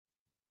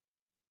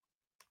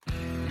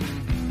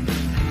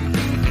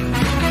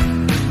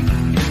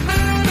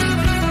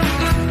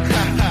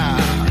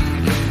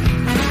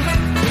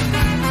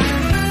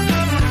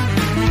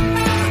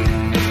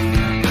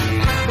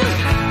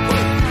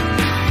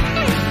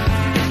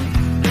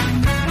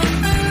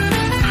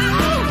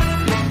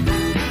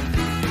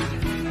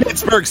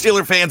Pittsburgh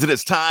Steelers fans, it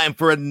is time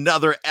for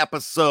another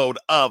episode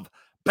of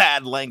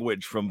Bad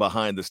Language from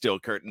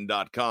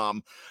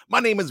BehindTheSteelCurtain.com. My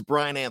name is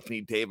Brian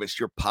Anthony Davis,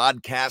 your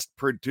podcast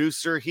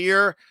producer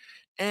here.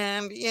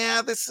 And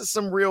yeah, this is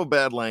some real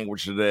bad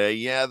language today.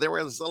 Yeah, there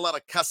was a lot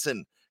of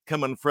cussing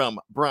coming from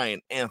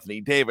Brian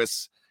Anthony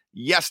Davis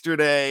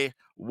yesterday,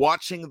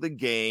 watching the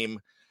game.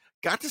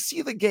 Got to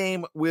see the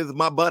game with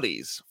my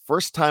buddies.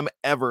 First time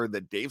ever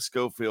that Dave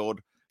Schofield,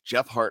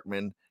 Jeff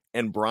Hartman,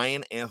 and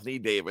Brian Anthony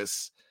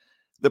Davis,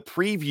 the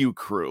preview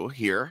crew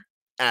here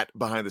at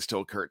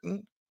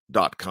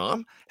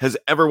BehindTheSteelCurtain.com, has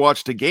ever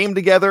watched a game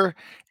together,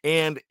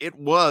 and it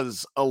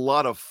was a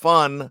lot of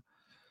fun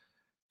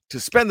to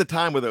spend the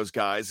time with those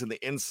guys and the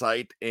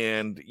insight.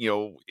 And,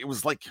 it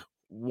was like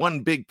one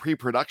big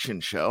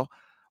pre-production show,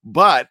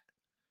 but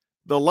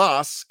the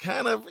loss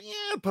kind of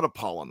put a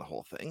pall on the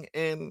whole thing.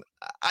 And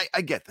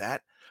I get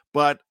that,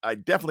 but I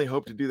definitely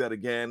hope to do that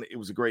again. It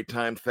was a great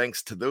time.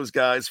 Thanks to those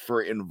guys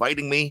for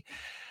inviting me.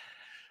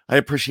 I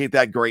appreciate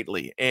that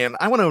greatly. And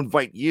I want to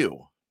invite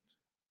you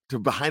to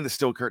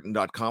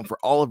BehindTheSteelCurtain.com for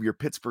all of your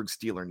Pittsburgh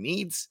Steeler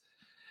needs.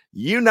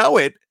 You know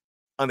it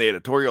on the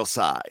editorial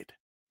side.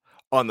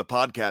 On the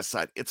podcast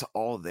side, it's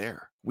all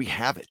there. We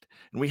have it,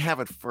 and we have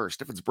it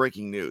first. If it's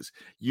breaking news,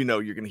 you're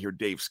going to hear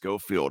Dave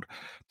Schofield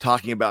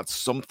talking about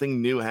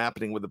something new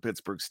happening with the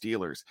Pittsburgh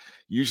Steelers.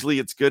 Usually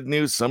it's good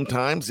news.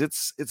 Sometimes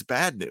it's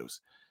bad news.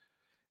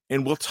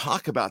 And we'll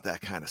talk about that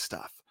kind of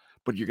stuff.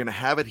 But you're going to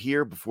have it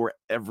here before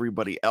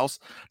everybody else.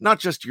 Not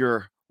just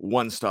your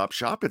one-stop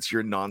shop, it's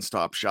your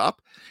non-stop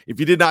shop. If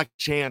you did not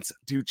chance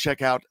to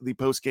check out the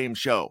post-game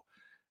show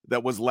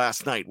that was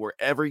last night,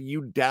 wherever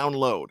you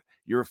download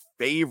your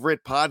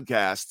favorite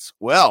podcasts,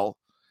 well,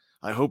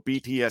 I hope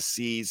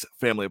BTSC's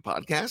family of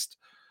podcast,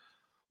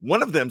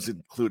 one of them's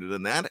included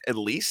in that at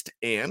least,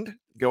 and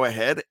go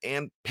ahead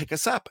and pick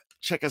us up.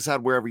 Check us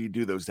out wherever you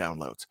do those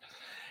downloads.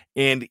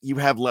 And you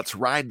have Let's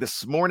Ride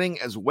this morning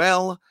as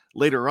well.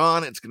 Later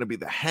on, it's going to be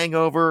The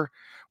Hangover.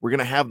 We're going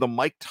to have the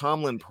Mike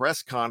Tomlin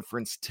press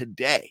conference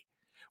today.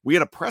 We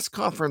had a press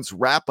conference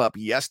wrap up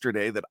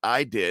yesterday that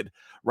I did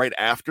right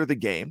after the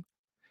game.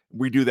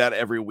 We do that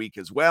every week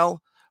as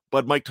well.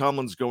 But Mike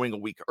Tomlin's going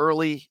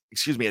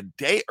a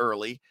day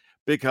early,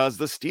 because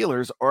the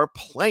Steelers are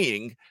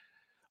playing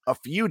a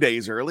few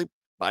days early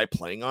by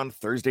playing on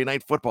Thursday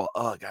Night Football.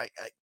 Ugh, I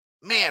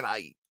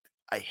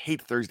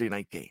hate Thursday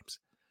night games.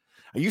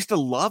 I used to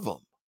love them.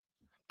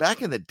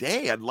 Back in the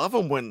day, I'd love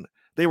them when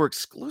they were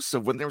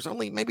exclusive, when there was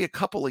only maybe a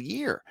couple a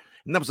year,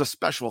 and that was a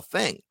special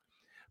thing.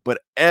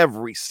 But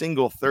every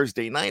single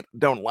Thursday night,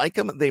 don't like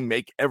them. They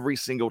make every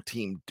single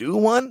team do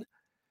one,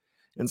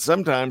 and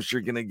sometimes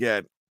you're going to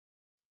get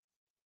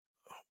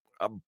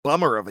a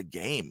bummer of a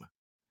game.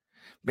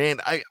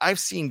 Man, I've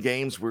seen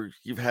games where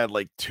you've had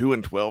like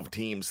 2-12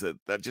 teams that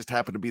just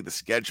happen to be the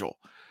schedule.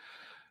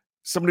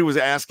 Somebody was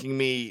asking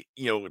me,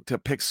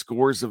 to pick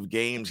scores of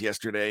games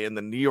yesterday, and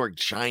the New York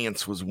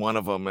Giants was one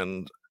of them,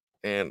 and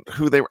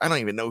who they were, I don't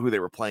even know who they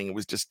were playing. It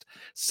was just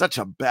such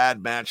a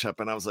bad matchup,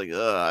 and I was like,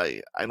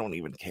 I don't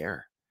even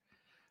care.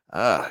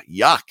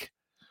 Yuck.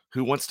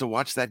 Who wants to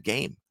watch that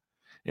game?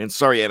 And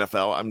sorry,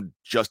 NFL, I'm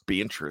just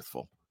being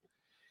truthful.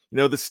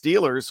 The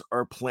Steelers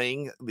are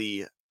playing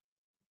the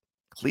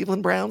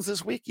Cleveland Browns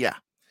this week. Yeah,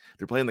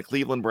 they're playing the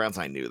Cleveland Browns.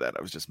 I knew that.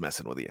 I was just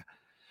messing with you.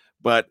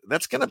 But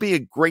that's going to be a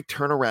great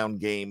turnaround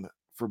game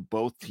for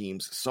both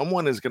teams.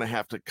 Someone is going to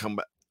have to come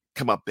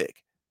up big.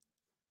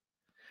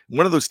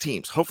 One of those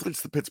teams, hopefully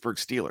it's the Pittsburgh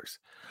Steelers.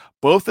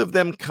 Both of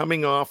them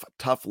coming off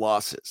tough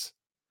losses.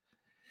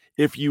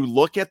 If you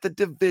look at the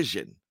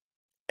division,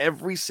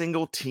 every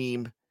single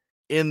team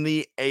in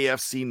the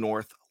AFC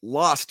North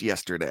lost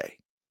yesterday.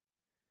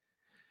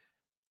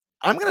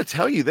 I'm going to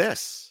tell you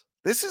this.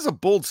 This is a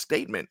bold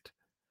statement,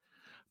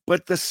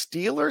 but the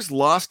Steelers'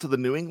 loss to the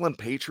New England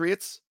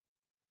Patriots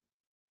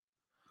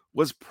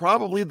was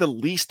probably the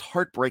least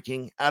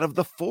heartbreaking out of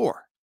the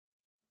four.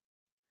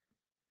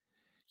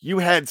 You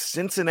had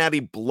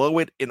Cincinnati blow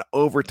it in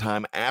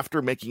overtime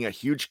after making a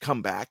huge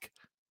comeback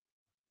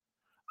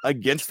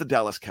against the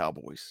Dallas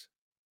Cowboys.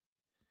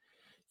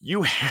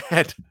 You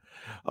had,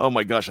 oh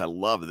my gosh, I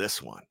love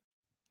this one.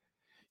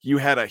 You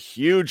had a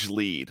huge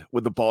lead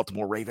with the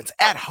Baltimore Ravens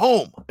at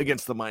home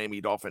against the Miami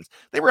Dolphins.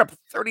 They were up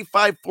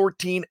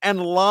 35-14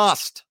 and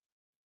lost.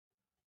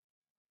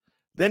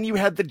 Then you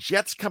had the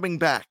Jets coming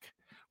back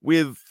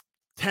with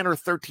 10 or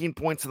 13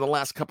 points in the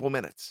last couple of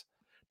minutes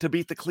to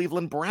beat the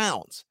Cleveland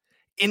Browns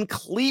in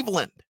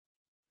Cleveland.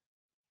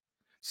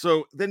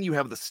 So then you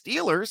have the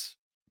Steelers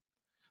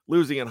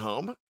losing at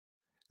home.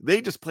 They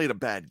just played a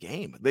bad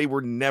game. They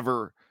were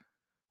never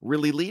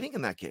really leading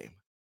in that game.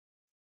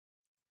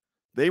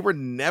 It was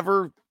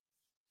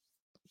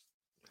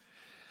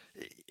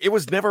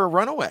never a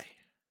runaway.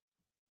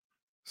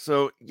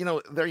 So,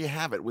 there you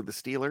have it with the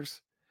Steelers.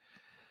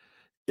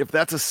 If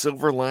that's a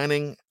silver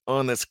lining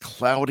on this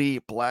cloudy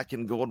black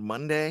and gold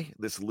Monday,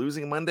 this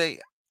losing Monday,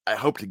 I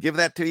hope to give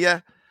that to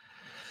you.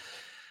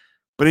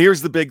 But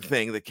here's the big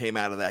thing that came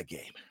out of that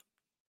game.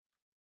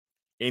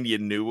 And you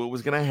knew what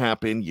was going to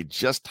happen. You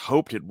just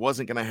hoped it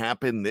wasn't going to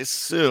happen this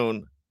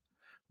soon.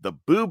 the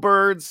Boo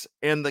Birds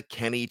and the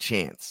Kenny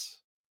Chants.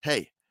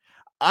 Hey,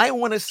 I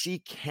want to see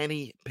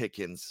Kenny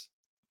Pickens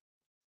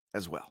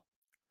as well.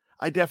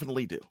 I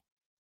definitely do.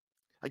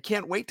 I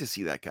can't wait to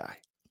see that guy.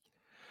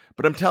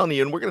 But I'm telling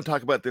you, and we're going to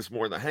talk about this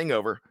more in the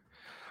hangover,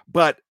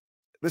 but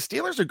the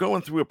Steelers are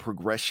going through a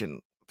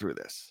progression through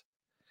this.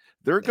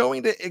 They're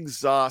going to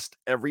exhaust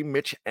every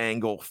Mitch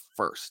angle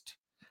first.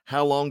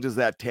 How long does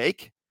that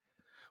take?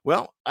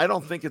 Well, I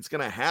don't think it's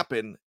going to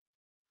happen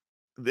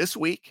this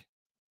week.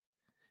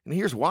 And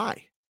here's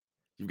why.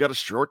 You've got a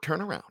short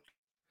turnaround.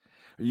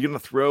 Are you going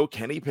to throw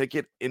Kenny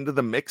Pickett into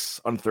the mix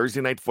on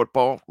Thursday Night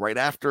Football right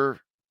after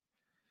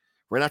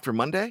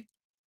Monday?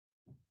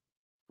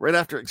 Right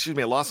after,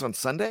 a loss on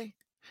Sunday?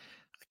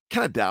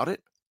 Kind of doubt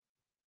it.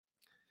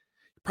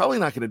 Probably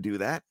not going to do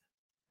that.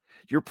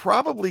 You're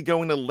probably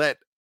going to let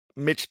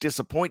Mitch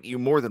disappoint you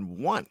more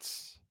than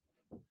once.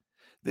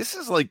 This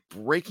is like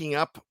breaking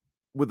up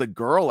with a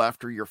girl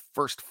after your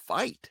first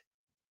fight,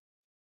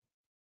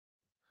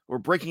 or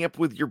breaking up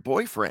with your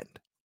boyfriend,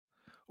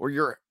 or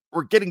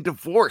getting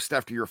divorced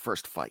after your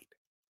first fight.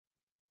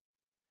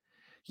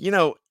 In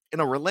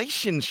a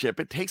relationship,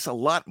 it takes a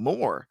lot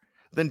more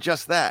than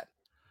just that.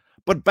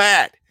 But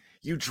bad,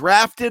 you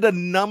drafted a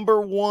number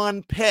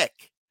 1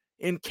 pick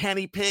in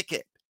Kenny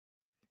Pickett.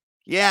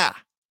 Yeah,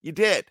 you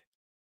did.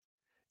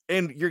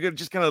 And you're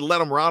just going to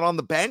let him rot on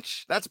the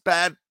bench? That's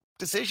bad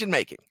decision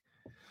making.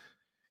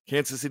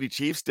 Kansas City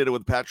Chiefs did it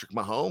with Patrick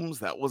Mahomes.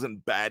 That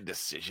wasn't bad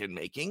decision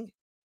making.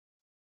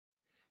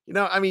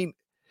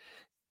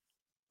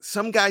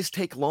 Some guys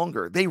take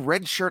longer. They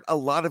redshirt a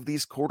lot of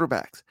these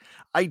quarterbacks.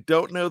 I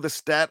don't know the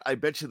stat. I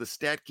bet you the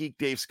stat geek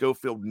Dave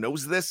Schofield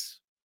knows this.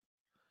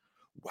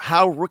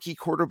 How rookie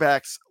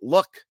quarterbacks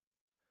look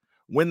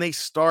when they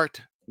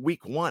start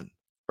week 1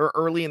 or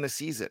early in the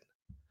season.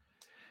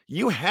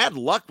 You had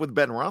luck with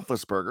Ben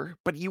Roethlisberger,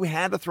 but you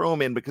had to throw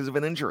him in because of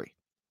an injury.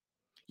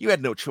 You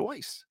had no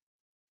choice.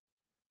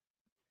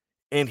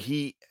 And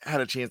he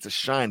had a chance to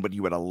shine, but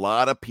you had a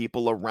lot of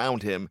people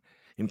around him,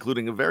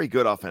 including a very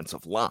good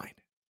offensive line.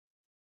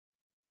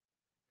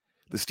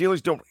 The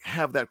Steelers don't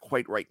have that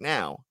quite right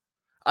now.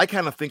 I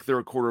kind of think they're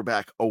a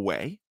quarterback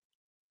away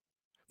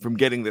from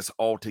getting this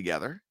all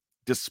together,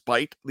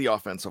 despite the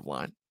offensive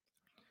line.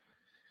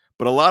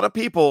 But a lot of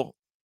people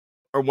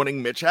are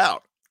wanting Mitch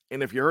out.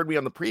 And if you heard me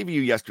on the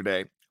preview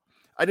yesterday,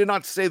 I did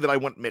not say that I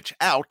want Mitch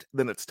out,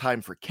 then it's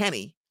time for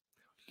Kenny.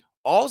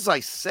 Alls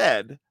I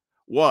said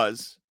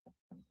was,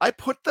 I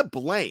put the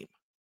blame.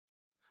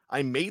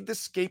 I made the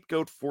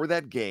scapegoat for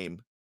that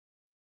game,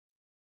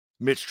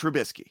 Mitch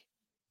Trubisky.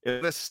 I'm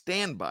going to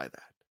stand by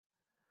that.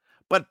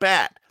 But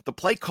bad. The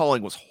play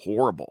calling was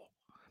horrible.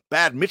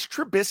 Bad. Mitch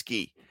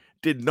Trubisky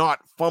did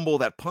not fumble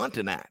that punt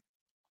in that.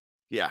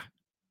 Yeah.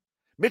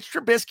 Mitch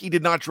Trubisky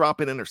did not drop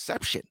an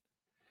interception.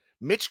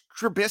 Mitch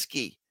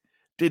Trubisky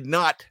did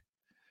not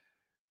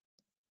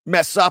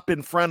mess up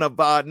in front of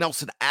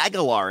Nelson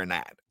Aguilar in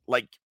that,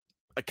 like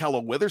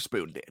Akello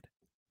Witherspoon did.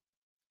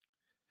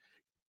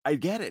 I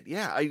get it.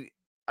 Yeah,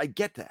 I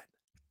get that.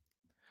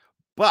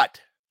 But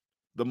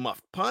the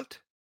muffed punt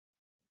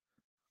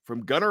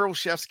from Gunnar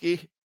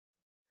Olszewski,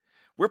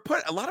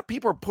 a lot of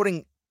people are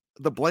putting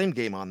the blame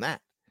game on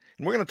that.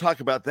 And we're going to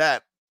talk about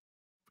that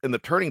in the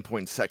turning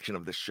point section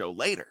of this show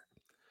later.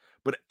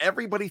 But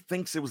everybody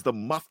thinks it was the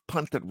muffed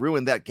punt that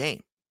ruined that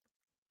game.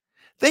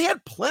 They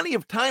had plenty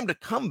of time to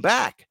come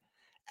back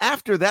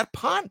after that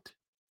punt.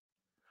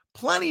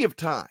 Plenty of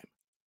time.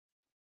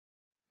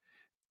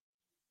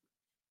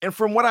 And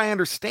from what I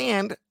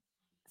understand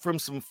from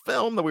some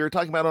film that we were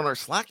talking about on our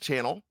Slack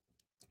channel,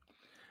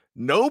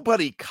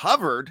 nobody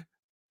covered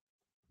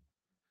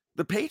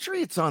the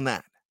Patriots on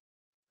that.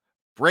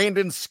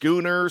 Brandon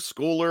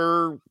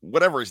Schooler,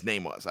 whatever his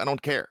name was. I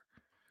don't care.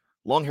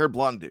 Long-haired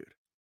blonde dude.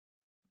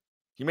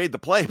 He made the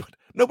play, but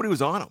nobody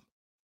was on him.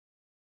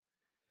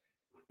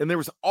 And there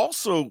was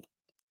also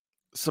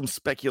some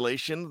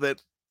speculation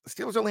that the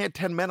Steelers only had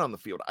 10 men on the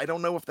field. I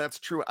don't know if that's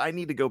true. I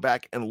need to go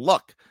back and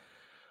look.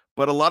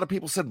 But a lot of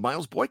people said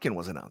Miles Boykin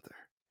wasn't out there.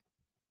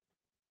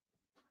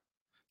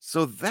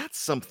 So that's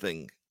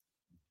something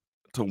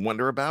to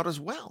wonder about as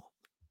well.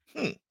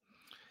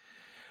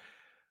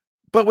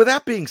 But with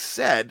that being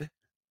said,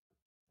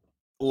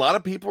 a lot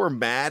of people are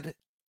mad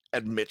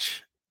at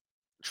Mitch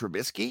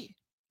Trubisky.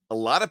 A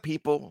lot of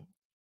people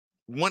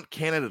want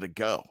Canada to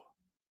go.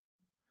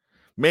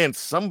 Man,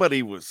 I'm not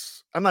even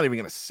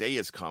going to say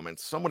his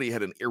comments. Somebody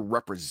had an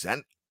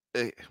irrepresent.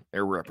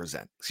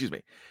 Excuse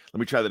me. Let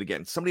me try that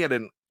again. Somebody had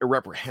an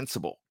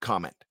irreprehensible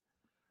comment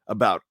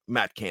about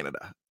Matt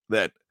Canada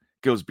that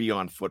goes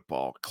beyond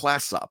football.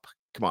 Class up.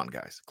 Come on,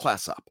 guys.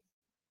 Class up.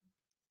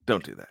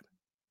 Don't do that.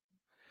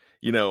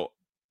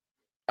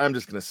 I'm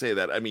just going to say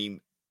that. I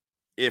mean,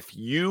 if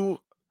you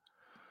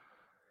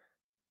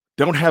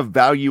don't have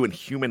value in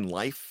human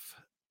life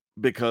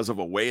because of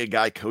a way a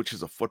guy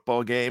coaches a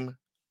football game,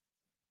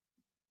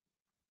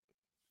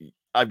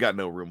 I've got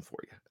no room for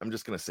you. I'm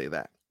just going to say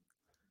that.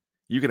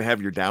 You can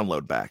have your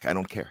download back. I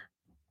don't care.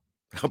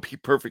 I'll be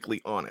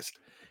perfectly honest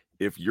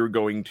if you're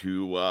going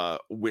to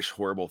wish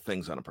horrible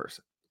things on a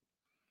person.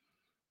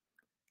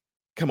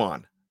 Come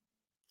on,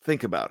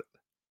 think about it.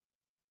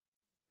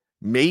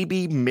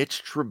 Maybe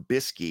Mitch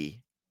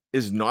Trubisky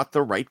is not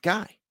the right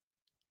guy.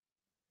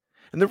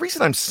 And the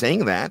reason I'm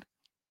saying that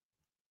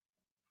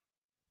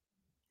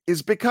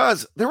is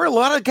because there were a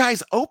lot of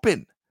guys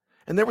open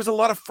and there was a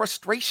lot of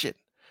frustration.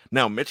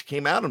 Now, Mitch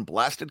came out and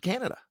blasted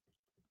Canada.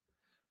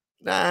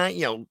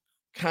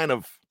 Kind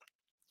of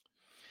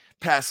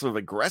passive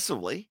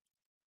aggressively,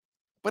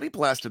 but he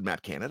blasted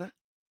Matt Canada.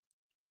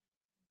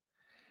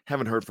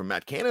 Haven't heard from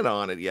Matt Canada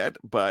on it yet,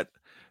 but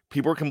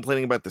people are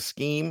complaining about the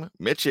scheme.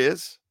 Mitch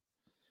is.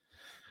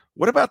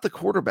 What about the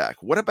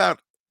quarterback? What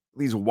about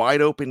these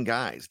wide open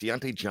guys?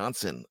 Deontay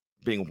Johnson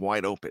being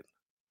wide open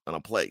on a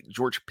play,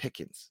 George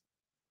Pickens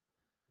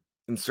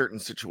in certain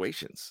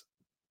situations.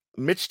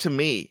 Mitch to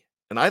me,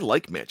 and I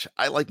like Mitch.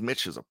 I like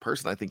Mitch as a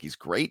person. I think he's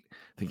great.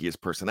 I think he has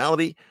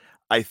personality.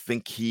 I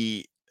think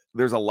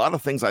there's a lot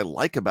of things I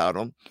like about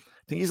him. I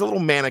think he's a little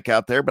manic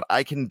out there, but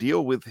I can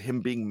deal with him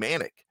being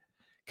manic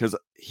because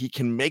he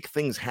can make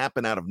things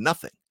happen out of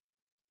nothing.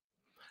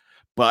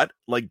 But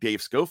like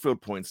Dave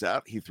Schofield points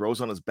out, he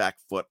throws on his back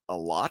foot a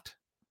lot.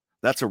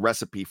 That's a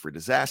recipe for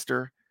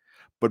disaster.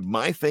 But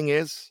my thing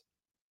is,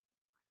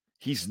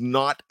 he's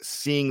not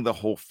seeing the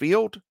whole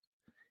field.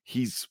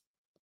 It's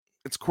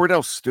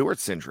Cordell Stewart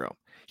syndrome.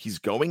 He's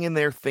going in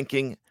there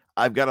thinking,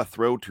 I've got to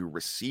throw to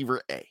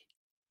receiver A.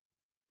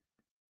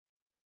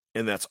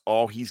 And that's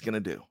all he's going to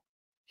do.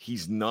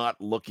 He's not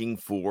looking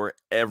for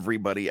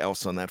everybody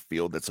else on that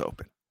field that's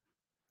open.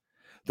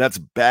 That's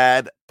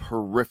bad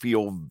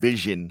peripheral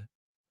vision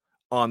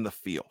on the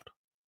field.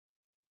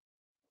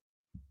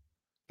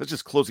 That's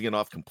just closing it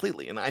off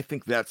completely. And I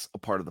think that's a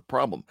part of the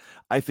problem.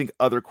 I think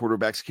other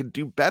quarterbacks can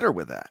do better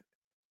with that.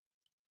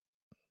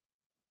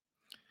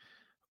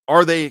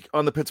 Are they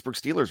on the Pittsburgh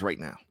Steelers right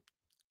now?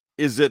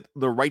 Is it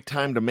the right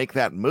time to make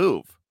that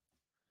move?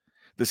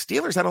 The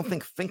Steelers, I don't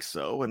think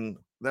so. And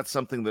that's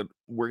something that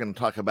we're going to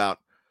talk about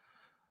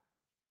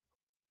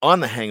on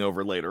The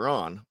Hangover later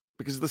on,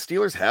 because the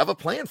Steelers have a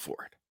plan for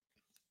it.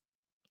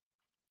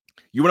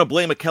 You want to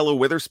blame Ahkello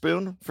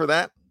Witherspoon for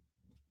that?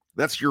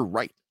 That's your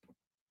right.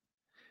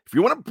 If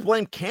you want to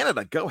blame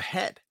Canada, go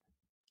ahead.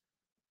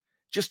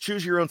 Just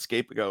choose your own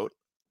scapegoat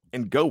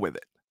and go with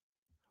it.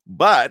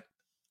 But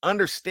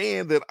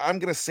understand that I'm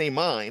going to say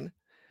mine,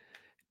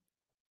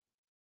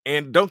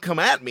 and don't come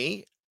at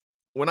me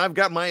when I've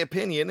got my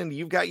opinion and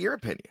you've got your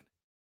opinion,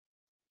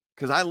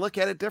 because I look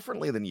at it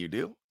differently than you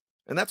do,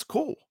 and that's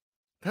cool.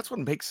 That's what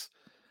makes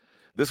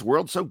this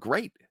world so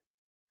great,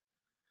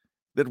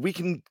 that we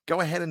can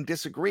go ahead and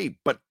disagree,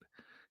 but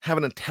have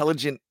an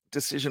intelligent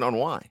decision on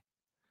why.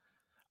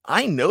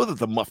 I know that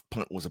the muff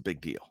punt was a big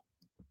deal,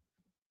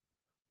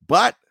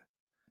 but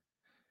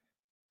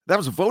that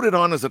was voted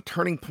on as a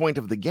turning point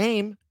of the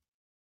game.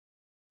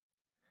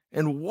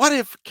 And what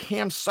if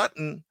Cam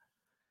Sutton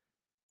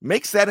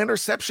makes that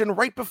interception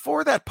right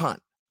before that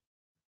punt?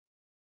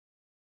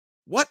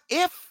 What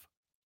if?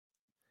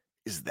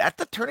 Is that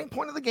the turning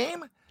point of the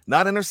game?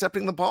 Not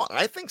intercepting the ball?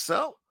 I think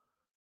so.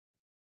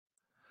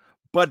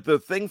 But the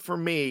thing for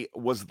me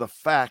was the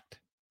fact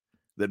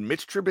that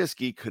Mitch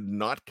Trubisky could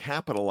not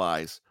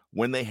capitalize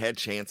when they had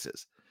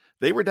chances.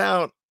 They were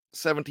down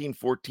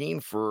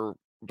 17-14 for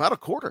about a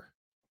quarter.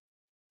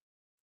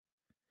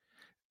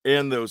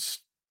 And those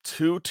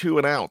two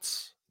and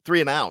outs,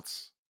 3 and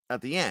outs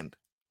at the end,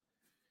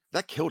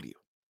 that killed you.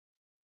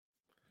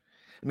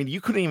 I mean, you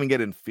couldn't even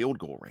get in field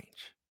goal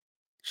range.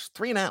 Just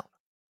 3 and out.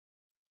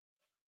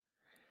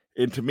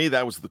 And to me,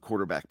 that was the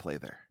quarterback play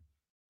there.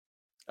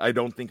 I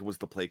don't think it was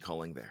the play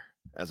calling there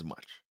as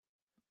much.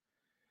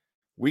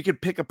 We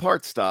could pick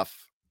apart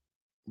stuff,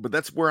 but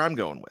that's where I'm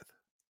going with.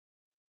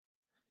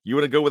 You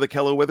want to go with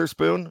Ahkello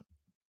Witherspoon?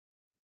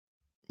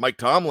 Mike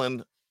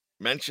Tomlin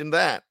mentioned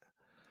that.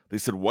 They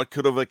said, what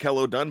could have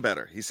Ahkello done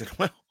better? He said,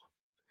 well,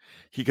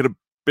 he could have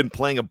been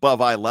playing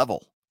above eye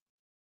level.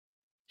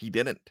 He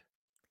didn't.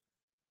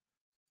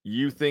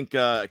 You think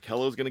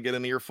Ahkello's going to get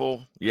an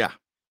earful? Yeah.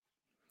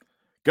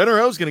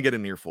 Gunnar O's going to get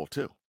an earful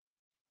too.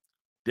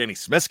 Danny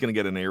Smith's going to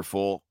get an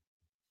earful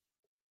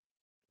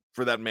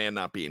for that man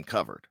not being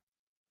covered.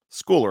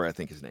 Schooler, I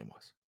think his name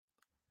was.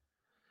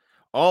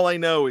 All I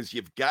know is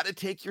you've got to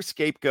take your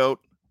scapegoat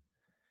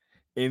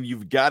and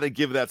you've got to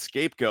give that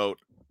scapegoat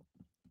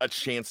a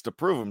chance to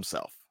prove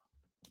himself.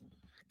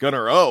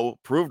 Gunnar O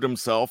proved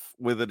himself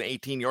with an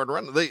 18-yard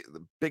run.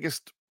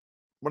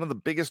 One of the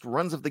biggest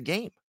runs of the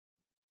game.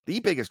 The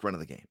biggest run of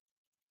the game.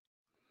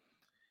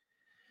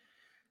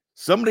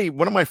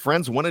 One of my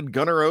friends wanted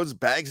Gunnar O's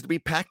bags to be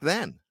packed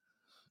then.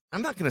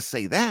 I'm not going to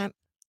say that.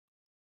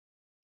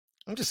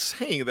 I'm just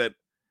saying that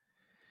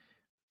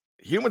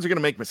humans are going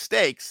to make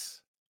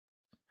mistakes,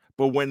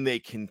 but when they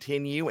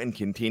continue and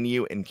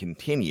continue and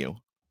continue,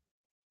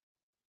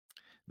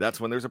 that's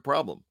when there's a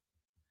problem.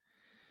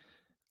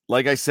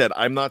 Like I said,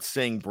 I'm not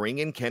saying bring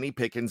in Kenny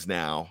Pickens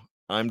now.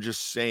 I'm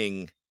just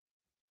saying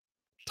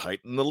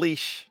tighten the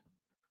leash.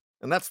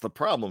 And that's the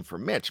problem for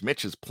Mitch.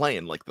 Mitch is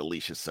playing like the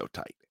leash is so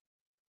tight.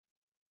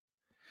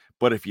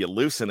 But if you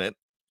loosen it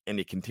and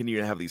you continue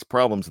to have these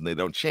problems and they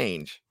don't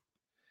change,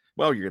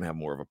 well, you're going to have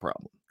more of a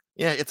problem.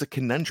 Yeah, it's a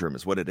conundrum,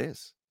 is what it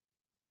is.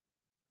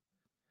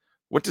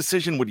 What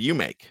decision would you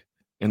make?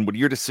 And would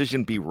your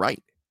decision be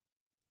right?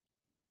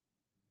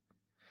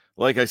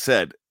 Like I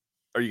said,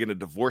 are you going to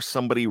divorce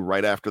somebody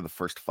right after the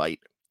first fight?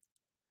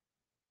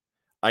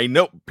 I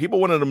know people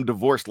wanted them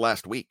divorced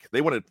last week.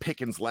 They wanted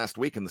Pickens last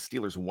week, and the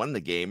Steelers won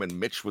the game, and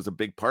Mitch was a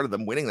big part of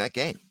them winning that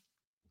game.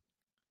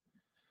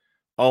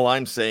 All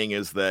I'm saying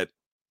is that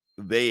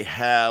they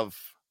have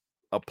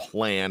a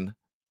plan,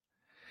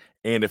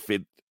 and if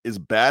it is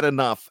bad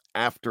enough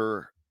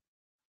after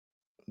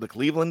the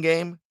Cleveland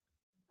game,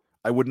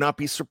 I would not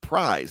be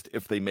surprised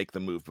if they make the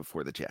move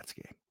before the Jets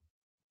game.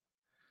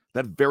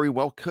 That very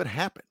well could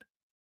happen.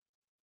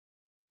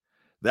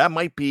 That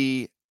might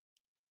be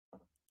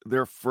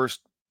their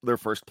first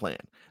plan.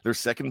 Their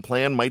second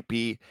plan might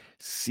be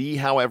see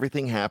how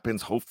everything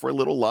happens, hope for a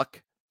little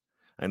luck.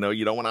 I know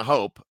you don't want to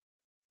hope,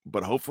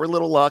 but hope for a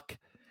little luck,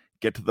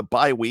 get to the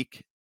bye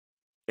week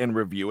and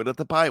review it at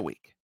the bye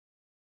week.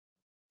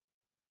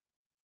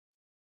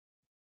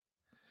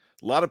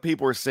 A lot of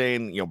people are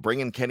saying, bring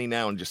in Kenny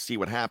now and just see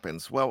what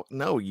happens. Well,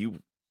 no,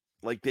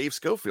 like Dave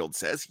Schofield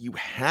says, you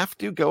have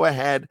to go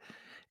ahead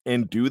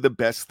and do the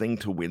best thing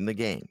to win the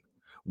game.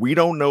 We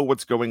don't know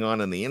what's going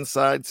on the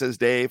inside, says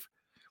Dave.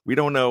 We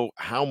don't know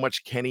how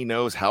much Kenny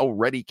knows, how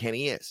ready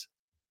Kenny is.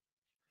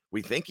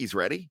 We think he's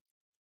ready.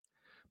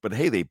 But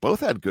hey, they both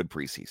had good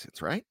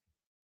preseasons, right?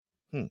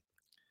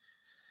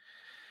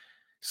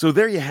 So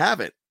there you have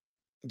it.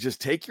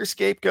 Just take your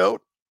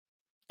scapegoat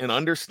and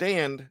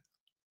understand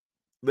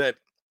that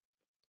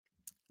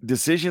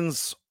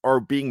decisions are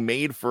being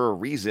made for a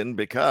reason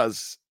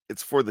because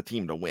it's for the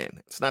team to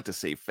win. It's not to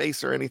save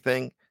face or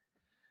anything.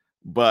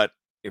 But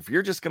if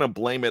you're just going to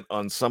blame it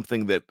on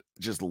something that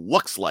just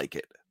looks like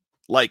it,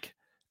 like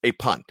a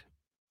punt,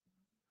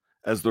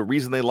 as the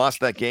reason they lost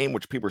that game,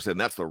 which people are saying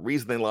that's the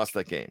reason they lost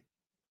that game.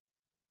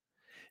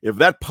 If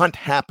that punt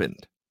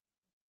happened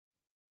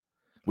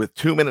with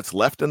 2 minutes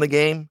left in the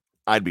game,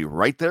 I'd be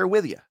right there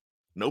with you.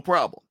 No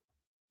problem.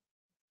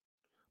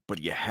 But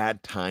you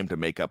had time to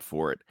make up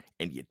for it,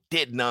 and you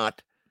did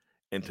not.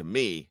 And to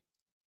me,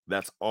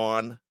 that's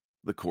on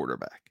the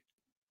quarterback.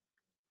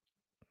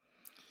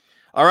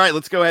 All right,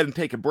 let's go ahead and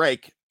take a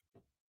break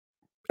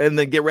and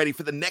then get ready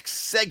for the next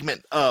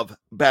segment of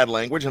Bad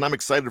Language. And I'm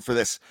excited for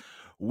this.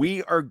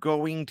 We are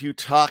going to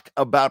talk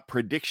about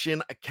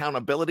prediction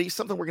accountability,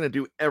 something we're going to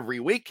do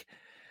every week.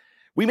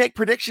 We make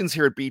predictions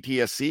here at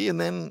BTSC, and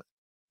then,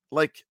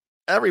 like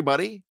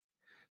everybody,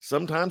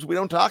 sometimes we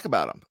don't talk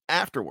about them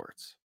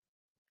afterwards.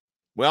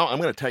 Well,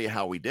 I'm going to tell you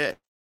how we did.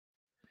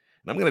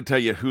 And I'm going to tell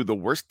you who the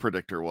worst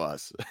predictor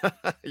was.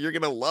 You're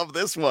going to love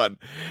this one.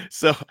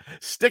 So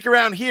stick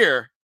around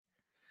here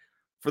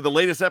for the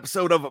latest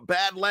episode of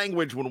Bad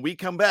Language when we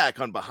come back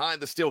on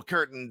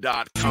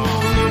BehindTheSteelCurtain.com.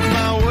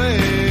 My way.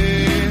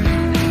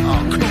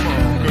 Oh, come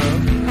on, girl.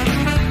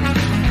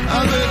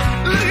 I said,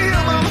 leave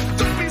mama,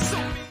 don't be so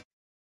mean.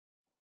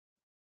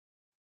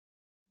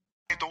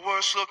 Ain't the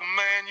worst looking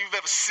man you've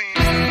ever seen.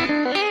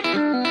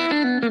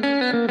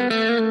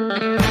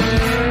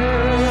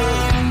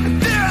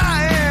 There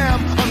I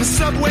am on the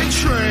subway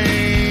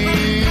train.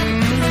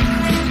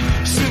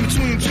 Sitting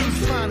between two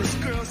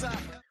finest girls I...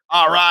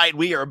 All right,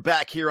 we are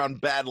back here on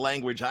Bad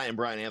Language. I am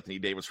Brian Anthony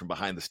Davis from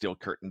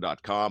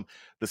BehindTheSteelCurtain.com.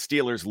 The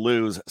Steelers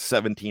lose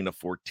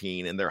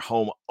 17-14 in their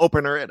home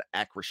opener at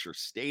Acrisure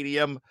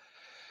Stadium.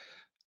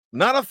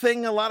 Not a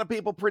thing a lot of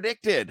people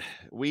predicted.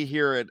 We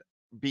here at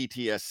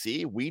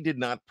BTSC, we did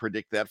not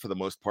predict that for the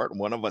most part.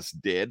 One of us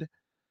did.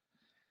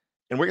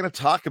 And we're going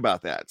to talk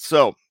about that.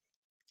 So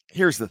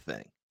here's the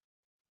thing.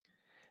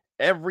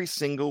 Every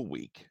single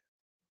week,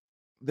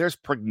 there's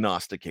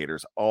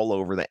prognosticators all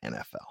over the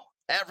NFL.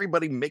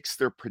 Everybody makes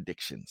their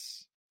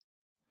predictions.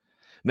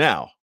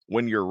 Now,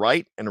 when you're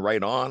right and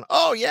right on,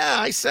 oh, yeah,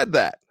 I said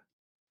that.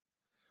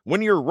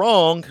 When you're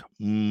wrong,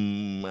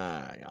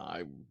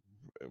 I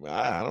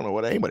don't know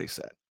what anybody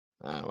said.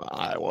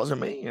 It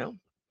wasn't me,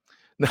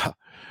 Now,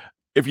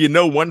 if you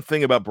know one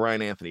thing about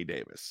Brian Anthony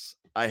Davis,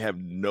 I have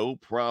no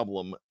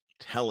problem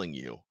telling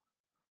you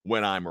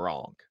when I'm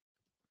wrong.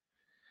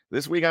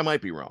 This week, I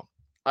might be wrong.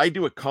 I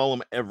do a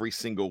column every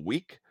single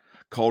week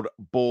called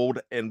Bold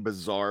and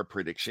Bizarre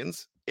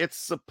Predictions. It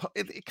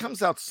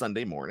comes out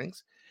Sunday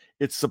mornings.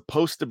 It's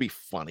supposed to be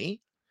funny.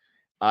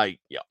 I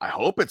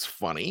hope it's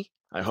funny.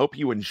 I hope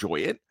you enjoy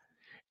it.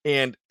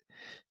 And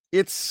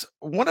it's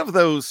one of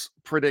those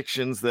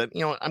predictions that,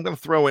 I'm going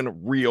to throw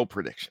in real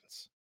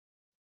predictions.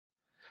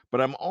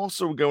 But I'm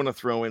also going to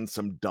throw in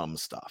some dumb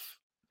stuff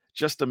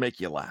just to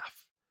make you laugh.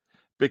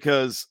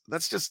 Because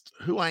that's just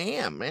who I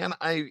am, man.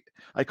 I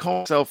call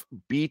myself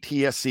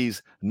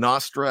BTSC's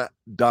Nostra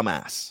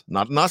Dumbass.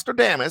 Not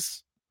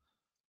Nostradamus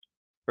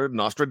or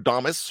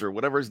Nostradamus or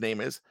whatever his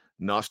name is.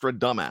 Nostra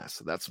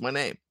Dumbass. That's my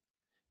name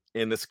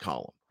in this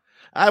column.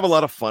 I have a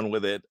lot of fun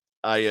with it.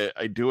 I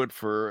do it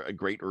for a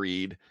great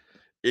read.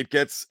 It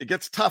gets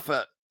tough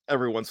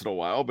every once in a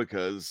while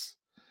because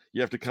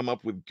you have to come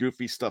up with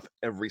goofy stuff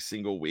every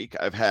single week.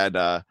 I've had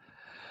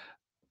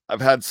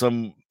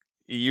some.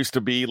 It used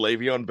to be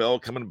Le'Veon Bell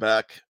coming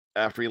back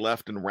after he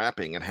left and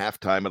rapping at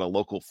halftime at a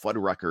local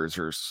Fuddruckers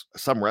or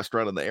some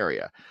restaurant in the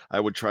area. I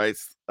would try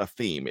a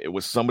theme. It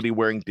was somebody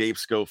wearing Dave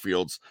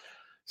Schofield's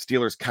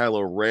Steelers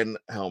Kylo Ren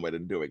helmet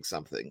and doing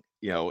something.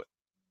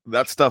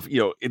 That stuff,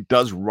 it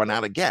does run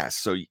out of gas.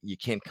 So you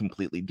can't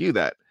completely do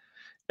that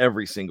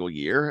every single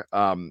year.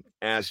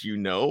 As you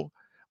know,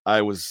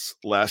 I was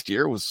last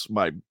year was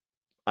my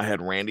I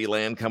had Randy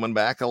Land coming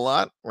back a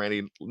lot.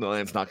 Randy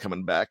Land's not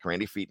coming back.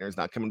 Randy Feetner's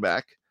not coming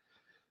back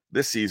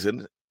this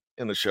season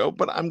in the show,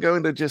 but I'm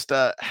going to just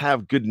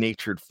have good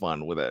natured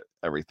fun with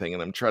everything.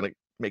 And I'm trying to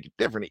make it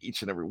different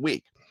each and every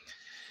week.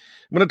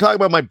 I'm going to talk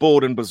about my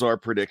bold and bizarre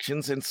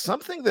predictions and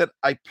something that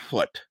I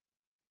put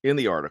in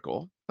the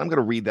article. I'm going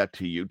to read that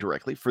to you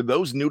directly. For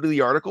those new to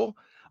the article,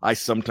 I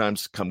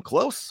sometimes come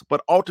close,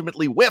 but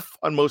ultimately whiff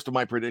on most of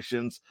my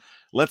predictions.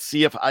 Let's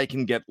see if I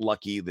can get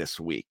lucky this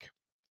week.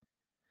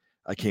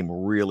 I came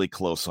really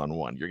close on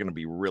one. You're going to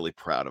be really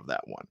proud of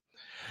that one.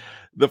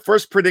 The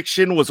first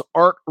prediction was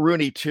Art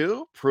Rooney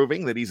 2,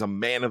 proving that he's a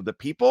man of the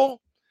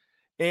people.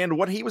 And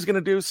what he was going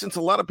to do, since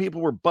a lot of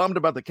people were bummed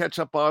about the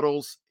ketchup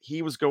bottles,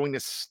 he was going to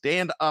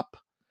stand up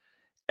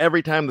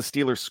every time the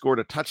Steelers scored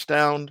a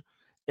touchdown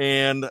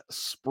and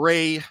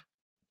spray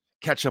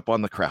ketchup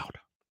on the crowd.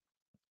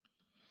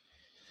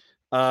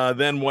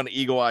 Then one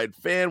eagle-eyed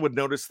fan would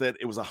notice that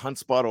it was a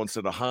Hunt's bottle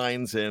instead of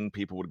Heinz, and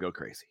people would go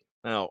crazy.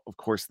 Now, of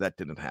course, that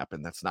didn't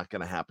happen. That's not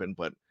going to happen,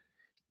 but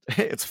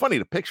it's funny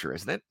to picture,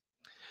 isn't it?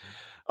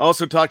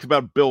 Also talked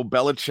about Bill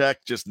Belichick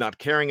just not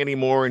caring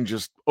anymore and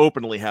just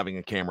openly having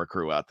a camera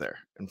crew out there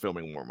and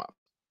filming warm-up.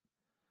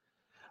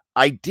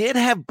 I did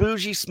have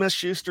Bougie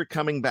Smith-Schuster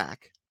coming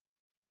back,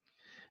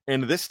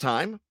 and this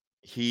time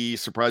he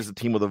surprised the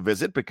team with a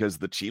visit because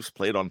the Chiefs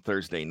played on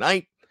Thursday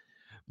night.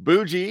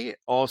 Bougie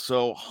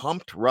also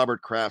humped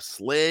Robert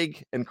Kraft's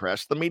leg and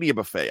crashed the media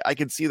buffet. I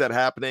could see that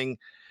happening.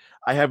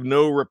 I have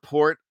no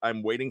report.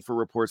 I'm waiting for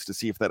reports to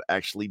see if that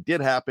actually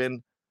did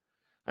happen.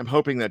 I'm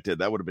hoping that did.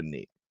 That would have been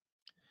neat.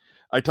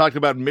 I talked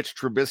about Mitch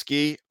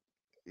Trubisky.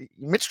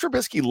 Mitch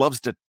Trubisky loves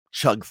to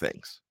chug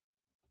things,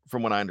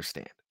 from what I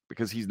understand,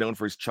 because he's known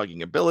for his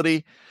chugging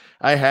ability.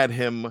 I had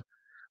him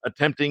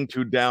attempting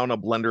to down a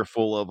blender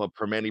full of a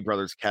Permane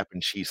Brothers cap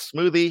and cheese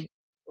smoothie.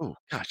 Oh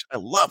gosh, I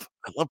love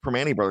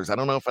Permane Brothers. I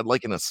don't know if I'd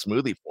like in a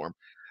smoothie form.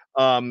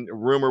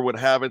 Rumor would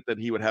have it that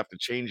he would have to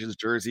change his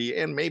jersey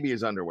and maybe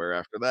his underwear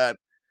after that.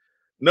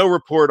 No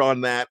report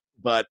on that,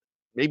 but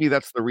maybe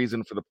that's the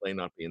reason for the play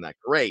not being that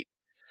great.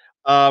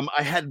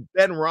 I had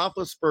Ben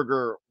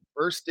Roethlisberger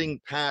bursting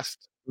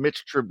past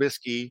Mitch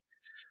Trubisky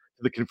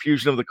to the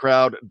confusion of the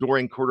crowd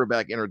during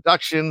quarterback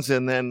introductions,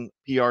 and then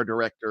PR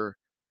director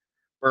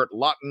Bert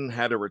Lawton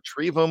had to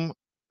retrieve him.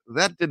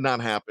 That did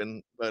not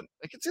happen, but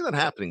I can see that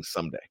happening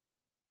someday.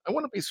 I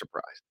wouldn't be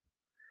surprised.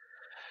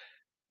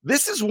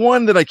 This is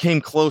one that I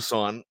came close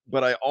on,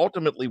 but I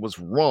ultimately was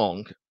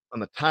wrong on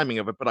the timing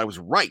of it, but I was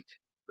right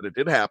that it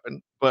did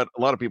happen. But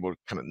a lot of people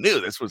kind of knew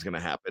this was going to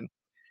happen.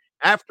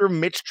 After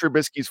Mitch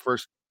Trubisky's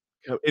first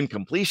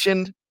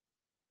incompletion,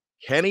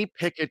 Kenny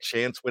Pickett's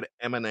chance would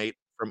emanate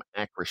from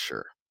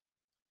Acrisure.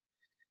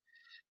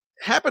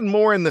 Happened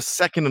more in the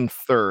second and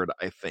third,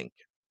 I think.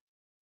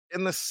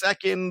 In the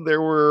second,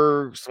 there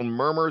were some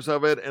murmurs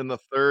of it. In the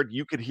third,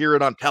 you could hear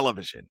it on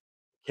television.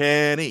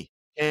 Kenny,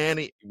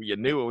 Kenny. You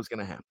knew it was going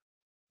to happen.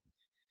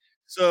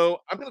 So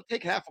I'm going to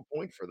take half a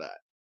point for that.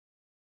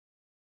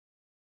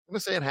 I'm going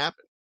to say it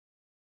happened.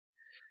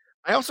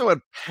 I also had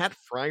Pat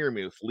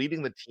Fryermuth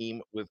leading the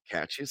team with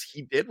catches.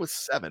 He did with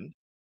 7,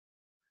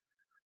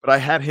 but I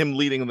had him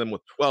leading them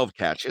with 12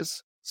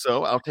 catches.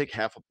 So I'll take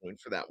half a point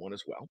for that one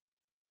as well.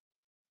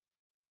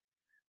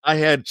 I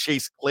had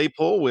Chase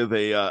Claypool with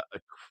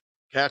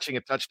catching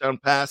a touchdown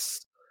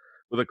pass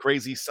with a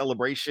crazy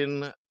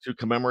celebration to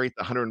commemorate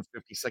the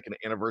 152nd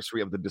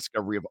anniversary of the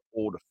discovery of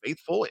Old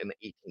Faithful in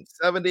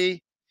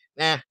 1870.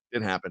 Nah,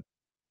 didn't happen.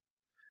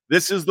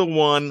 This is the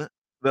one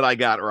that I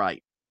got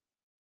right.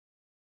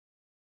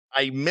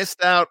 I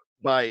missed out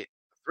by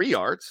 3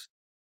 yards,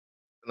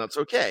 and that's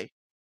okay,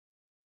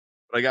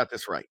 but I got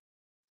this right.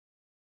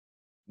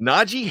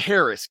 Najee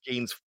Harris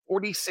gains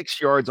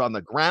 46 yards on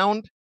the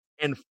ground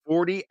and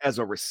 40 as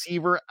a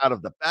receiver out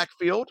of the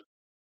backfield.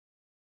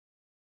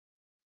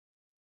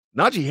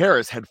 Najee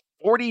Harris had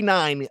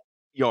 49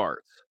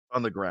 yards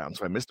on the ground,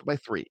 so I missed it by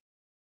 3.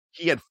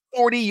 He had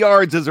 40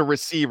 yards as a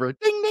receiver.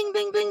 Ding, ding,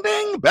 ding, ding,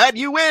 ding. Bad,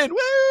 you win.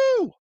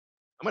 Woo!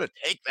 I'm gonna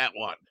take that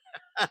one.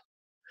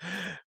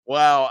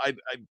 Wow, I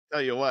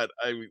tell you what,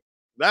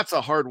 that's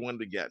a hard one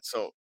to get.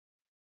 So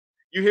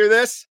you hear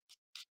this?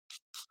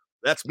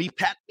 That's me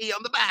pat me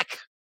on the back.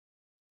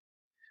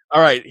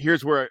 All right,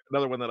 here's where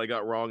another one that I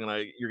got wrong,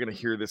 and you're gonna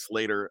hear this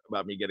later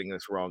about me getting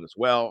this wrong as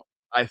well.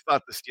 I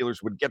thought the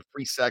Steelers would get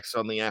free sacks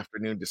on the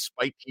afternoon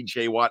despite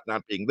TJ Watt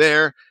not being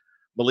there.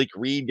 Malik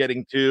Reed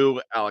getting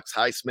 2, Alex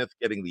Highsmith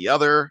getting the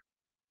other.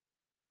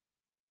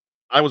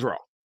 I was wrong.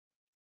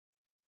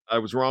 I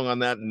was wrong on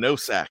that. No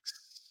sacks.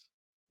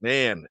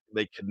 Man,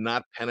 they could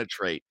not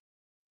penetrate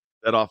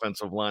that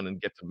offensive line and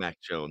get to Mac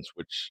Jones,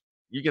 which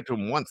you get to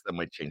him once, that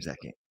might change that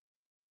game.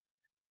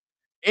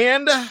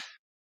 And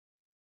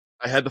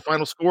I had the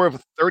final score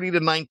of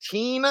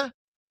 30-19,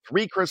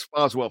 3 Chris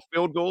Boswell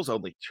field goals,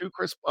 only 2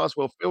 Chris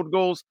Boswell field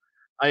goals.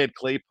 I had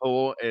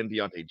Claypool and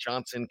Deontay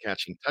Johnson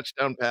catching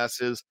touchdown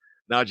passes,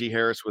 Najee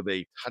Harris with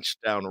a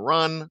touchdown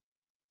run.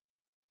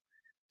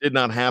 Did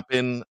not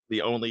happen.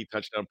 The only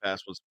touchdown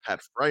pass was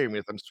Pat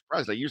Freiermuth. I'm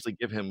surprised. I usually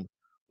give him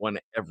one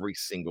every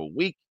single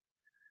week.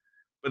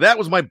 But that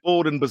was my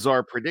bold and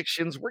bizarre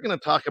predictions. We're going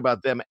to talk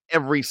about them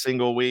every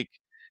single week,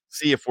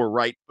 see if we're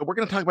right. But we're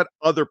going to talk about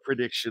other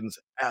predictions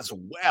as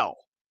well.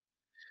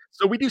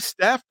 So we do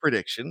staff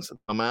predictions that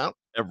come out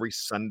every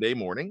Sunday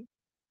morning,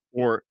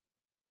 or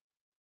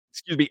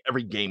excuse me,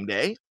 every game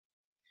day.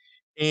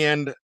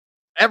 And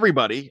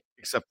everybody,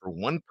 except for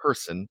one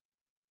person,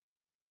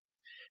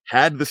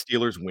 had the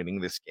Steelers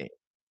winning this game.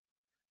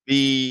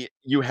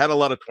 You had a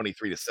lot of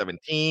 23 to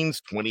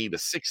 17s, 20 to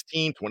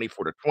 16,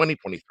 24 to 20,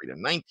 23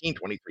 to 19,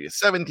 23 to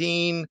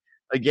 17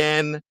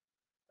 again,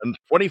 and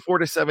 24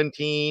 to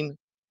 17.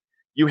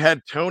 You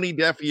had Tony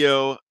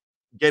Defeo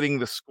getting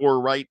the score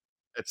right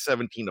at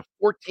 17 to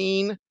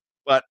 14,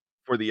 but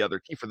for the other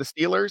team, for the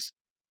Steelers,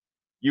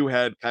 you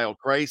had Kyle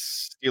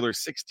Kreis, Steelers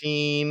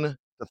 16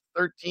 to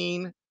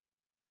 13.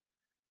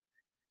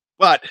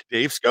 But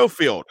Dave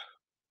Schofield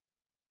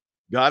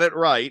got it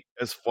right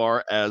as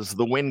far as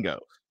the win goes.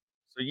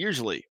 So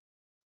usually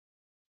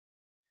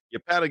you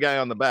pat a guy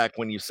on the back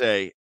when you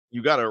say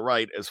you got it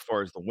right as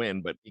far as the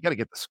win, but you got to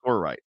get the score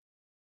right.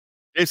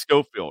 Dave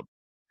Schofield.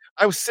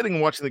 I was sitting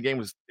and watching the game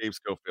with Dave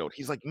Schofield.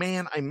 He's like,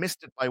 man, I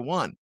missed it by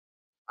one.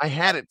 I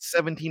had it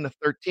 17 to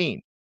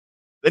 13.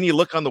 Then you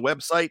look on the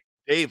website,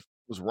 Dave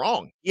was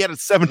wrong. He had it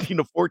 17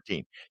 to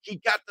 14. He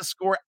got the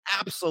score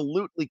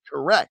absolutely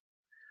correct.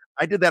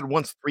 I did that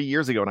once 3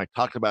 years ago and I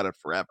talked about it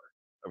forever.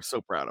 I was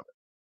so proud of it.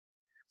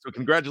 So,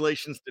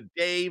 congratulations to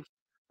Dave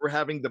for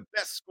having the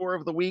best score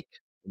of the week,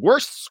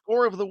 worst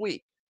score of the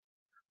week.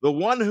 The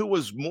one who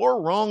was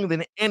more wrong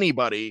than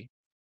anybody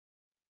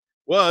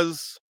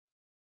was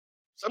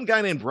some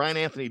guy named Brian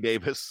Anthony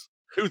Davis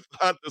who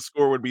thought the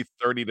score would be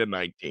 30 to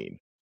 19.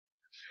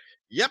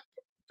 Yep.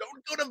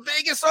 Don't go to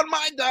Vegas on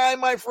my dime,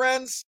 my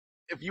friends.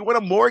 If you want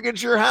to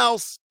mortgage your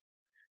house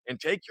and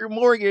take your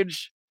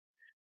mortgage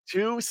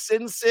to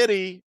Sin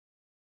City,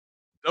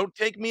 don't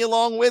take me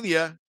along with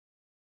you.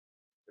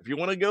 If you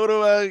want to go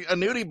to a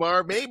nudie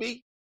bar, maybe.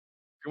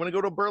 If you want to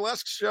go to a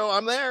burlesque show,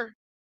 I'm there.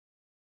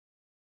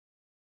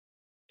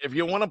 If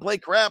you want to play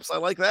craps, I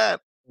like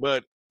that.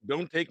 But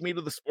don't take me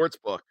to the sports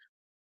book.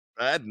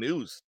 Bad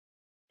news.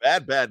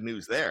 Bad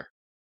news there.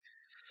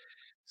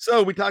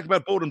 So we talked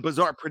about bold and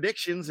bizarre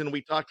predictions, and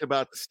we talked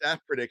about the staff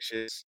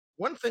predictions.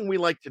 One thing we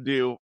like to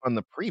do on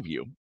the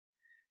preview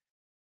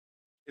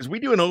is we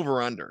do an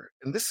over under,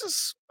 and this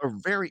is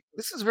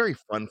very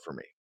fun for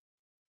me.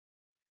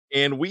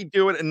 And we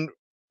do it, and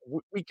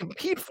we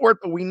compete for it,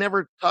 but we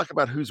never talk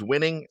about who's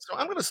winning. So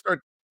I'm going to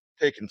start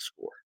taking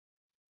score.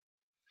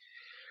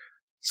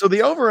 So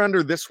the over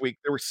under this week,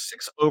 there were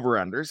 6 over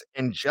unders,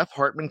 and Jeff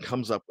Hartman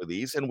comes up with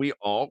these, and we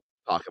all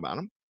talk about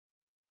them.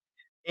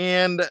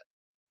 And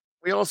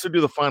we also do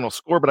the final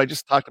score, but I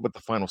just talked about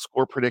the final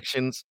score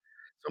predictions.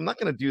 So I'm not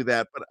going to do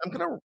that, but I'm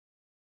going to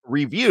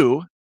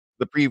review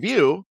the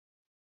preview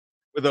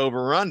with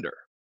over under.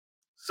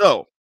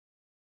 So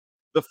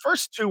the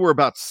first 2 were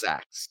about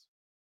sacks.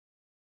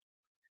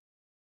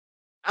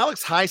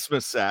 Alex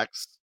Highsmith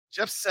sacks.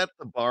 Jeff set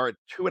the bar at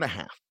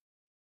 2.5.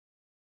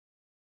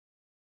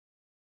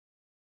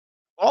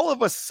 All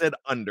of us said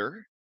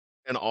under,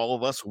 and all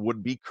of us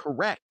would be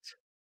correct.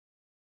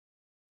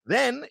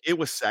 Then it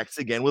was sacks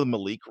again with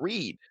Malik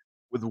Reed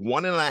with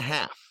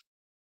 1.5.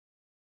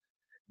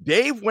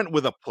 Dave went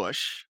with a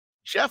push.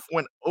 Jeff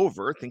went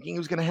over, thinking he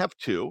was going to have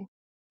 2.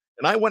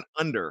 And I went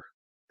under,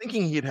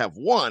 thinking he'd have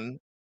 1,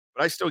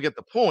 but I still get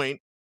the point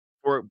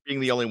for being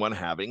the only one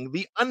having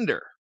the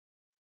under.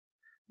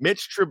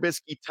 Mitch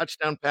Trubisky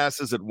touchdown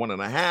passes at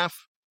 1.5.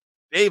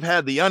 Dave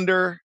had the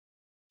under.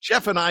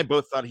 Jeff and I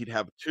both thought he'd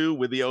have 2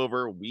 with the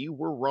over. We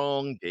were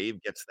wrong.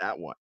 Dave gets that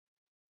one.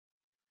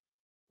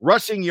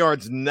 Rushing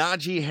yards,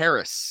 Najee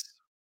Harris.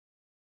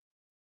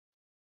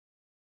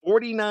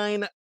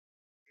 49,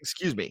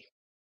 excuse me.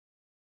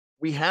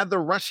 We had the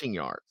rushing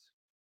yards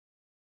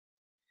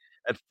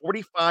at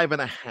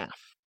 45.5.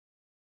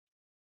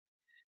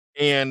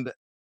 And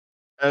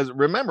as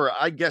remember,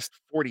 I guessed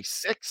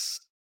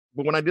 46,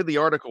 but when I did the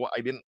article,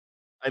 I didn't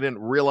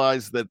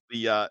realize that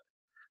the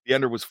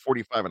under was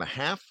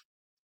 45.5.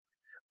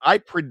 I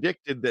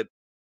predicted that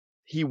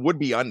he would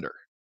be under.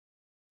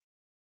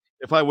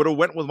 If I would have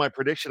went with my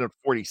prediction of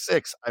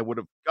 46, I would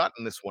have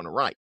gotten this one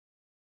right.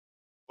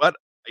 But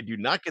I do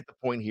not get the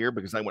point here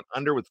because I went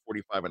under with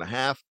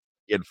 45.5.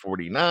 He had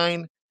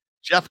 49.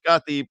 Jeff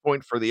got the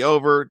point for the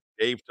over.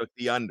 Dave took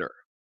the under.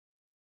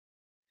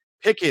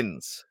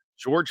 Pickens,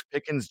 George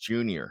Pickens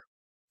Jr.,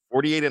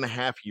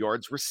 48.5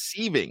 yards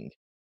receiving.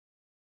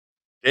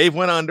 Dave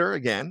went under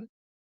again.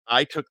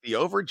 I took the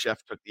over.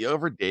 Jeff took the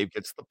over. Dave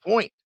gets the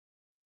point.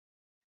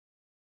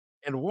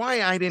 And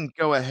why I didn't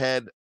go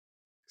ahead.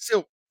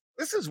 So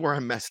this is where I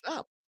messed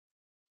up.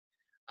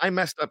 I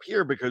messed up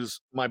here because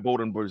my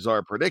bold and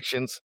bizarre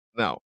predictions.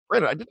 Now,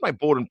 granted, I did my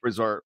bold and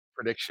bizarre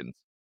predictions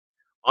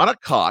on a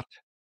cot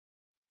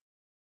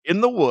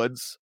in the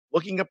woods,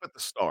 looking up at the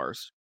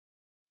stars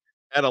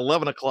at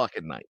 11 o'clock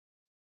at night.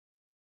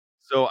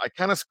 So I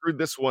kind of screwed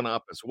this one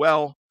up as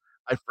well.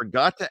 I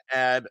forgot to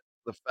add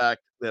the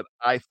fact that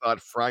I thought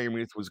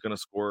Fryermuth was going to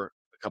score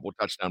a couple of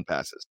touchdown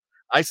passes.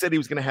 I said he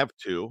was going to have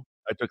two.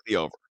 I took the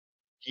over.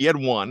 He had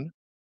one.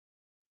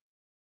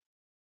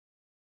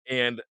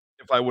 And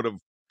if I would have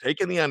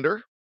taken the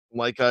under,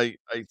 like I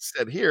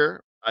said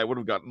here, I would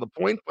have gotten the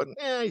point, but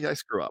I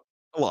screw up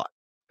a lot,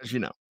 as you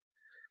know.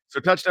 So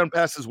touchdown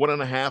passes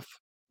 1.5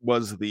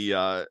 was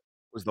the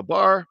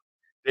bar.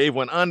 Dave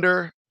went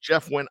under.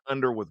 Jeff went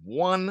under with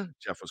one.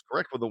 Jeff was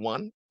correct with the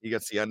one. He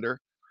gets the under.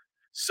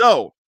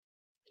 So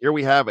here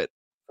we have it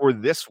for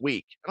this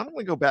week. And I'm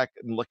going to go back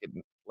and look at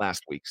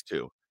last week's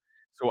too.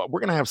 So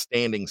we're going to have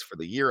standings for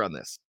the year on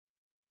this.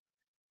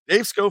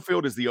 Dave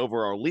Schofield is the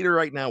overall leader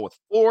right now with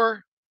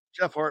 4.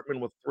 Jeff Hartman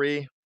with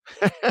 3.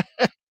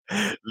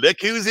 Look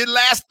who's in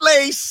last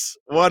place.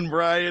 One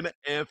Brian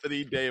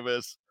Anthony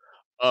Davis,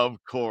 of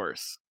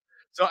course.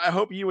 So I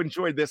hope you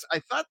enjoyed this. I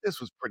thought this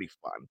was pretty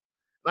fun.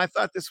 And I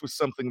thought this was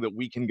something that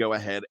we can go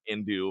ahead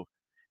and do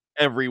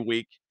every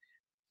week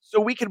so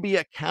we can be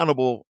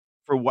accountable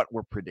for what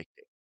we're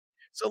predicting.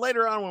 So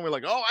later on, when we're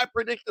like, oh, I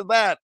predicted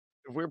that.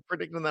 If we're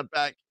predicting that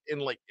back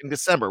in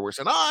December, we're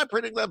saying, oh, I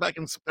predicted that back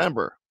in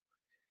September.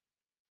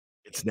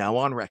 It's now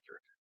on record.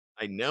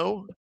 I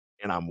know,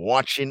 and I'm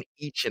watching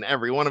each and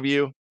every one of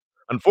you.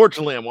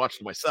 Unfortunately, I'm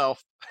watching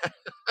myself.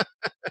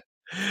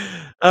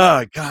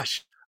 Oh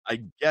gosh, I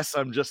guess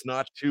I'm just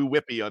not too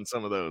whippy on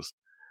some of those.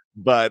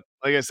 But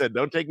like I said,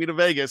 don't take me to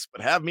Vegas,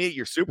 but have me at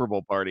your Super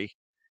Bowl party.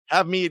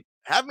 Have me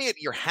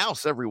at your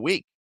house every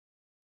week.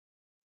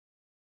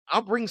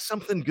 I'll bring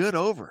something good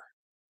over.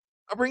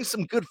 I'll bring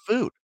some good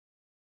food.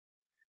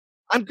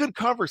 I'm good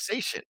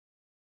conversation.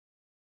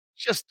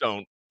 Just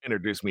don't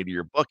introduce me to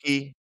your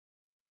bookie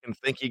and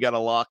think you got a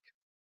lock.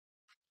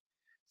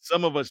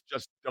 Some of us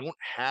just don't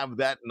have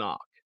that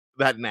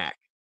knack.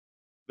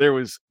 There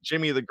was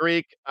Jimmy the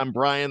Greek. I'm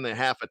Brian, the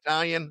half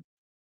Italian.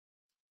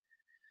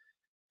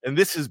 And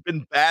this has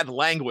been bad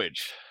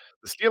language.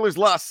 The Steelers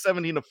lost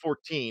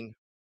 17-14,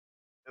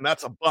 and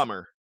that's a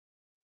bummer.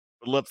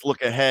 But let's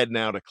look ahead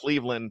now to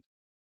Cleveland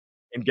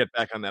and get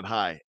back on that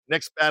high.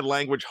 Next bad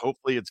language,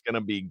 hopefully it's going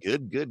to be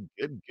good, good,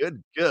 good,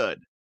 good, good.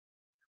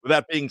 With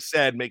that being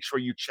said, make sure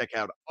you check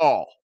out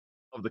all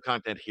of the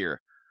content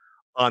here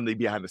on the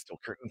Behind the Steel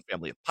Curtain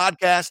family of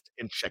podcast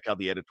and check out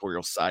the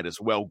editorial side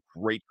as well.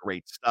 Great,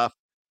 great stuff.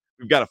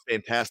 We've got a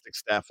fantastic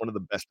staff, one of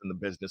the best in the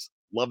business.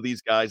 Love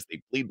these guys.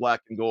 They bleed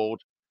black and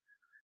gold,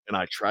 and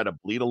I try to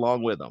bleed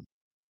along with them.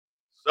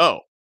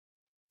 So,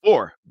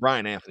 for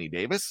Brian Anthony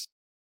Davis,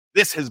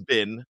 this has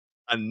been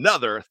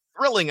another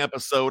thrilling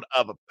episode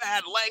of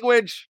Bad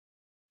Language,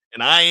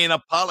 and I ain't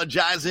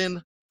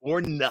apologizing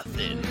for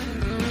nothing.